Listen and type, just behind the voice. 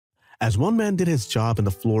As one man did his job in the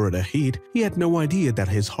Florida heat, he had no idea that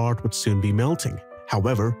his heart would soon be melting.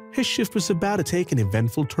 However, his shift was about to take an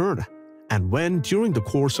eventful turn. And when, during the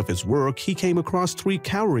course of his work, he came across 3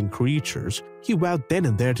 cowering creatures, he vowed then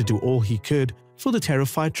and there to do all he could for the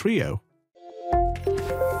terrified trio.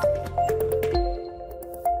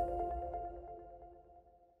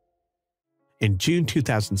 In June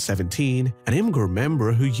 2017, an imgur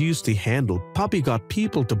member who used the handle "Puppy Got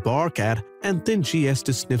People to Bark At" and "Thin GS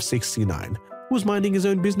to Sniff 69" was minding his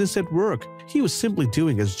own business at work. He was simply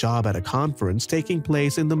doing his job at a conference taking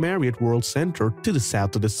place in the Marriott World Center to the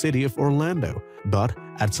south of the city of Orlando. But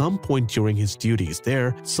at some point during his duties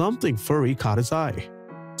there, something furry caught his eye.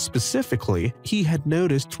 Specifically, he had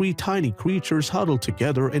noticed 3 tiny creatures huddled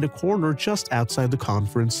together in a corner just outside the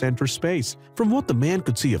conference center space. From what the man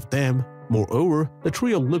could see of them, moreover, the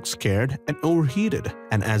trio looked scared and overheated,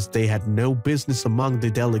 and as they had no business among the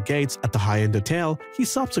delegates at the high-end hotel, he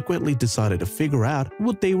subsequently decided to figure out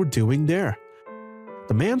what they were doing there.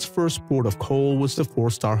 The man's first port of call was the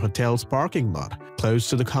 4-star hotel's parking lot, close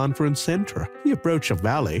to the conference center. He approached a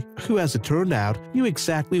valet, who, as it turned out, knew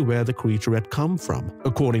exactly where the creature had come from.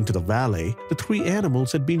 According to the valet, the 3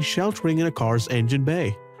 animals had been sheltering in a car's engine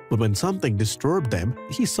bay. But when something disturbed them,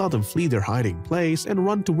 he saw them flee their hiding place and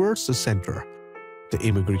run towards the center. The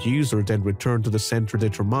imgur user then returned to the center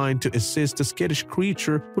determined to assist the skittish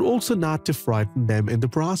creature, but also not to frighten them in the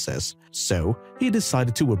process. So, he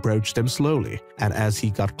decided to approach them slowly, and as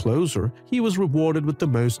he got closer, he was rewarded with the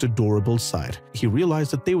most adorable sight. He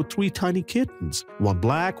realized that they were 3 tiny kittens, one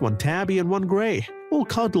black, one tabby, and one gray, all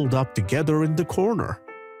cuddled up together in the corner.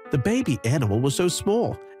 The baby animal was so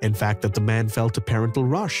small, in fact, that the man felt a parental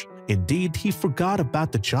rush. Indeed, he forgot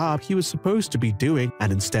about the job he was supposed to be doing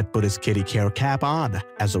and instead put his kitty care cap on.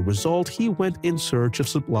 As a result, he went in search of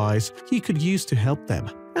supplies he could use to help them,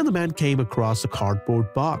 and the man came across a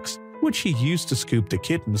cardboard box, which he used to scoop the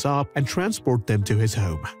kittens up and transport them to his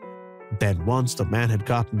home. Then once the man had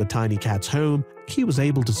gotten the tiny cats home, he was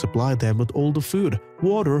able to supply them with all the food,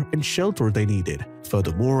 water, and shelter they needed.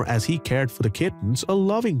 Furthermore, as he cared for the kittens, a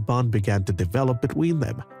loving bond began to develop between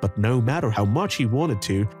them. But no matter how much he wanted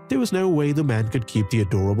to, there was no way the man could keep the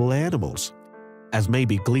adorable animals. As may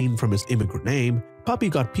be gleaned from his imgur name, Puppy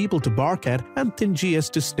Got People to Bark At and Thin GS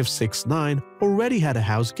to Sniff 69 already had a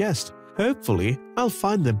house guest. Hopefully, I'll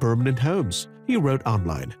find them permanent homes, he wrote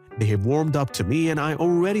online. They have warmed up to me and I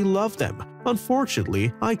already love them.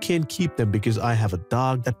 Unfortunately, I can't keep them because I have a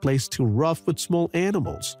dog that plays too rough with small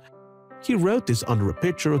animals. He wrote this under a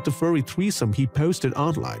picture of the furry threesome he posted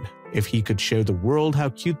online. If he could show the world how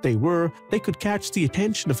cute they were, they could catch the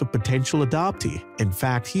attention of a potential adoptee. In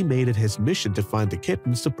fact, he made it his mission to find the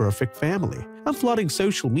kittens the perfect family. I'm flooding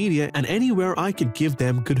social media and anywhere I can give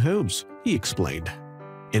them good homes, he explained.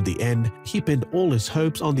 In the end, he pinned all his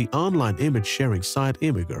hopes on the online image sharing site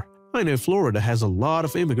Imgur. I know Florida has a lot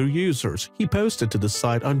of imgur users, he posted to the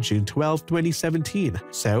site on June 12, 2017,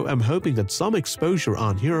 so I'm hoping that some exposure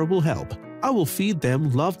on here will help. I will feed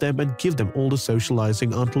them, love them, and give them all the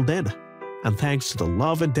socializing until then. And thanks to the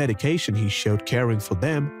love and dedication he showed caring for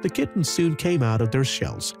them, the kittens soon came out of their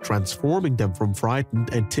shells, transforming them from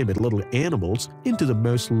frightened and timid little animals into the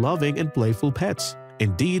most loving and playful pets.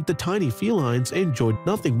 Indeed, the tiny felines enjoyed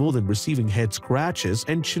nothing more than receiving head scratches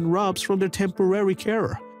and chin rubs from their temporary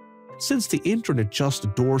carer. Since the internet just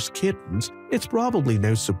adores kittens, it's probably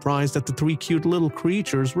no surprise that the 3 cute little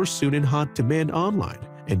creatures were soon in hot demand online.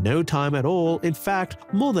 In no time at all, in fact,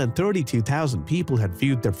 more than 32,000 people had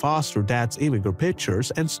viewed their foster dad's imgur pictures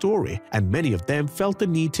and story, and many of them felt the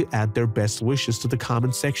need to add their best wishes to the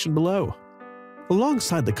comment section below.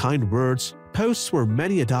 Alongside the kind words, posts were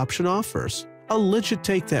many adoption offers. I'll legit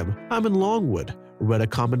take them, I'm in Longwood, read a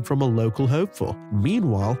comment from a local hopeful.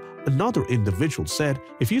 Meanwhile, another individual said,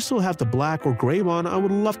 if you still have the black or gray one, I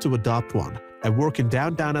would love to adopt one. I work in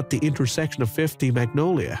downtown at the intersection of 50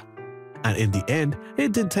 Magnolia. And in the end,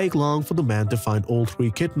 it didn't take long for the man to find all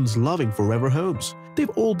 3 kittens loving forever homes. They've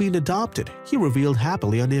all been adopted, he revealed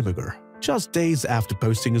happily on imgur, just days after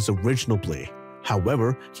posting his original plea.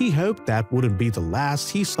 However, he hoped that wouldn't be the last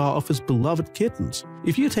he saw of his beloved kittens.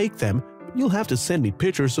 If you take them, you'll have to send me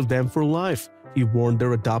pictures of them for life, he warned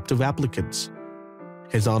their adoptive applicants.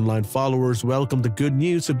 His online followers welcomed the good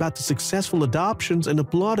news about the successful adoptions and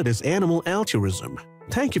applauded his animal altruism.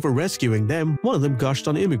 Thank you for rescuing them, one of them gushed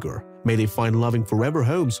on imgur. May they find loving forever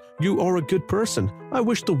homes. You are a good person. I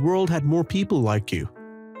wish the world had more people like you.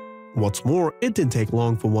 What's more, it didn't take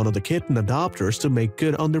long for one of the kitten adopters to make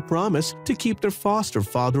good on their promise to keep their foster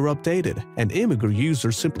father updated. An imgur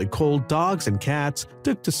user simply called Dogs and Cats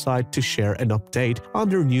took the site to share an update on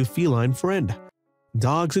their new feline friend.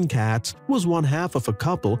 Dogs and Cats was one half of a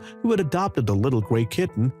couple who had adopted a little gray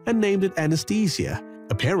kitten and named it Anastasia.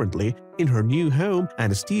 Apparently, in her new home,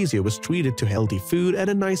 Anastasia was treated to healthy food and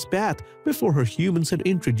a nice bath before her humans had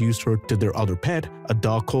introduced her to their other pet, a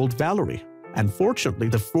dog called Valerie. Unfortunately,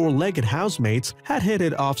 the four-legged housemates had hit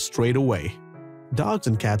it off straight away. Dogs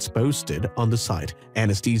and Cats posted on the site,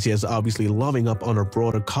 Anastasia is obviously loving up on her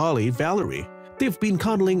broader collie, Valerie. They've been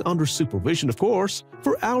cuddling under supervision, of course,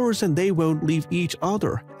 for hours and they won't leave each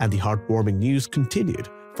other, and the heartwarming news continued.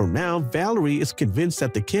 For now, Valerie is convinced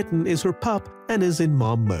that the kitten is her pup and is in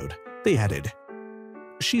mom mode. They added,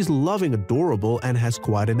 she's loving, adorable, and has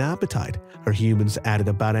quite an appetite. Her humans added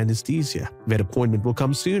about Anastasia. Vet appointment will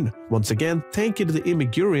come soon. Once again, thank you to the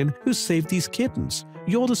Immigurian who saved these kittens.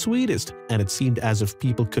 You're the sweetest. And it seemed as if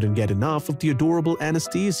people couldn't get enough of the adorable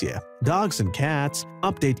Anastasia. Dogs and Cats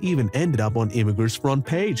update even ended up on Immigur's front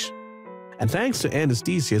page. And thanks to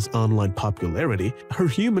Anastasia's online popularity, her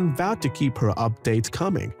human vowed to keep her updates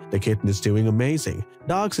coming. The kitten is doing amazing.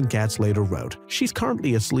 Dogs and Cats later wrote, she's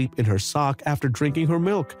currently asleep in her sock after drinking her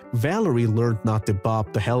milk. Valerie learned not to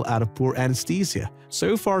bop the hell out of poor Anastasia.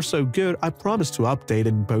 So far so good, I promise to update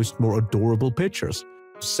and post more adorable pictures.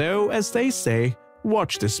 So, as they say,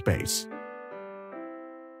 watch this space.